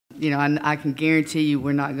You know, I can guarantee you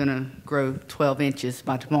we're not going to grow 12 inches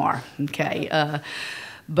by tomorrow, okay?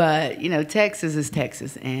 But, you know, Texas is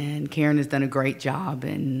Texas, and Karen has done a great job,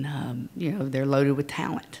 and, you know, they're loaded with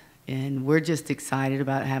talent. And we're just excited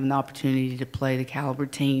about having the opportunity to play the caliber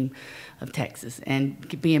team of Texas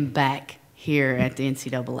and being back here at the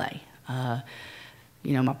NCAA.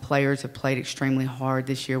 You know, my players have played extremely hard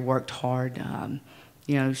this year, worked hard,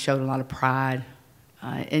 you know, showed a lot of pride.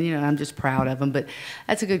 And, you know, I'm just proud of them. But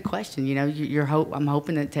that's a good question. You know, I'm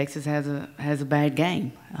hoping that Texas has a bad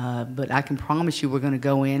game. But I can promise you we're going to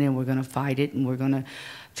go in and we're going to fight it, and we're going to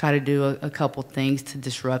try to do a couple things to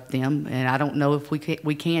disrupt them. And I don't know if we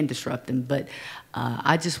can disrupt them. But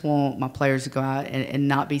I just want my players to go out and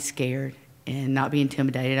not be scared and not be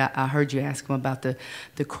intimidated. I heard you ask them about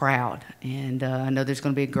the crowd. And I know there's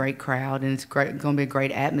going to be a great crowd, and it's going to be a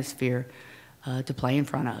great atmosphere to play in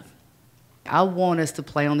front of. I want us to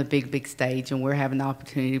play on the big stage, and we're having the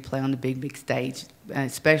opportunity to play on the big stage.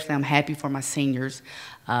 Especially, I'm happy for my seniors.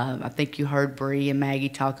 I think you heard Bree and Maggie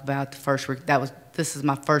talk about this is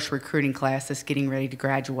my first recruiting class that's getting ready to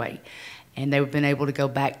graduate, and they've been able to go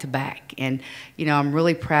back to back. And you know, I'm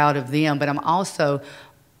really proud of them. But I'm also,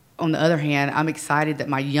 on the other hand, I'm excited that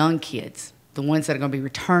my young kids, the ones that are going to be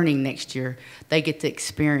returning next year, they get to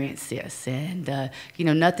experience this. And, you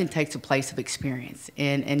know, nothing takes the place of experience.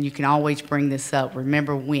 And you can always bring this up.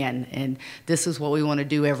 Remember when. And this is what we want to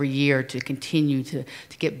do every year to continue to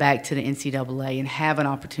get back to the NCAA and have an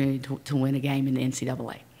opportunity to win a game in the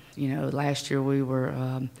NCAA. You know, last year we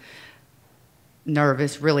were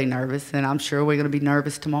nervous, really nervous, and I'm sure we're going to be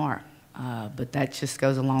nervous tomorrow. But that just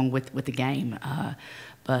goes along with the game.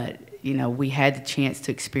 But, you know, we had the chance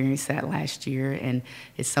to experience that last year, and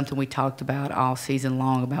it's something we talked about all season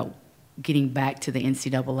long, about getting back to the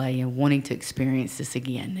NCAA and wanting to experience this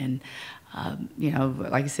again. And, you know,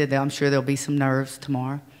 like I said, I'm sure there'll be some nerves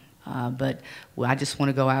tomorrow. But I just want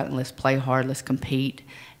to go out and let's play hard, let's compete.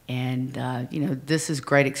 And, you know, this is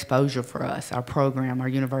great exposure for us, our program, our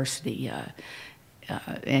university.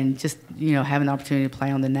 And just, you know, having the opportunity to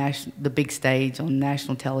play on the big stage on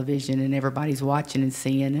national television, and everybody's watching and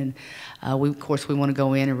seeing. And of course, we want to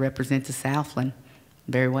go in and represent the Southland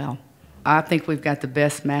very well. I think we've got the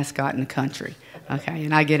best mascot in the country. Okay,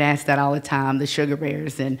 and I get asked that all the time, the Sugar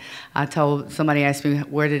Bears. And somebody asked me,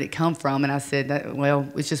 where did it come from? And I said, well,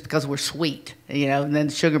 it's just because we're sweet, you know, and then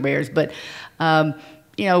the Sugar Bears. But,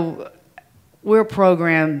 you know, we're a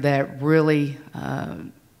program that really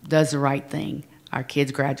does the right thing. Our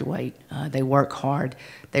kids graduate, they work hard,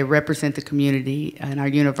 they represent the community and our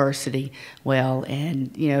university well,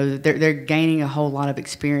 and you know, they're gaining a whole lot of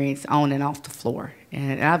experience on and off the floor.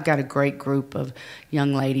 And I've got a great group of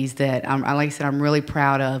young ladies that, like I said, I'm really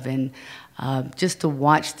proud of, and just to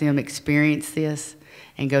watch them experience this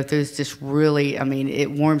and go through this just really, I mean,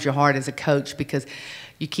 it warms your heart as a coach, because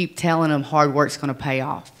you keep telling them hard work's going to pay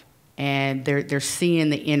off. And they're seeing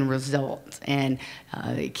the end result, and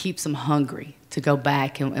it keeps them hungry to go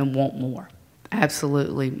back and want more.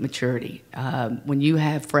 Absolutely, maturity. When you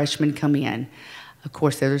have freshmen come in, of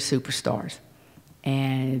course they're the superstars,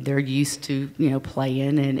 and they're used to, you know,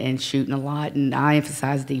 playing and shooting a lot. And I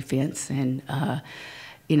emphasize defense, and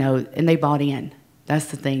you know, and they bought in. That's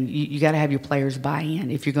the thing. You got to have your players buy in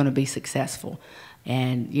if you're going to be successful.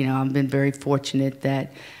 And you know, I've been very fortunate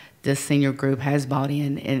that this senior group has bought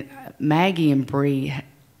in, and Maggie and Bree,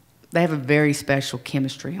 they have a very special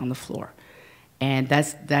chemistry on the floor, and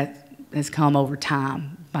that has come over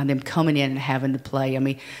time by them coming in and having to play. I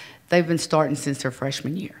mean, they've been starting since their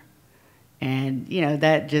freshman year, and you know,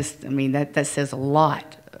 that just, I mean, that says a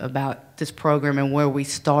lot about this program and where we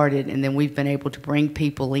started, and then we've been able to bring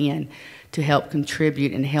people in to help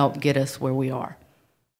contribute and help get us where we are.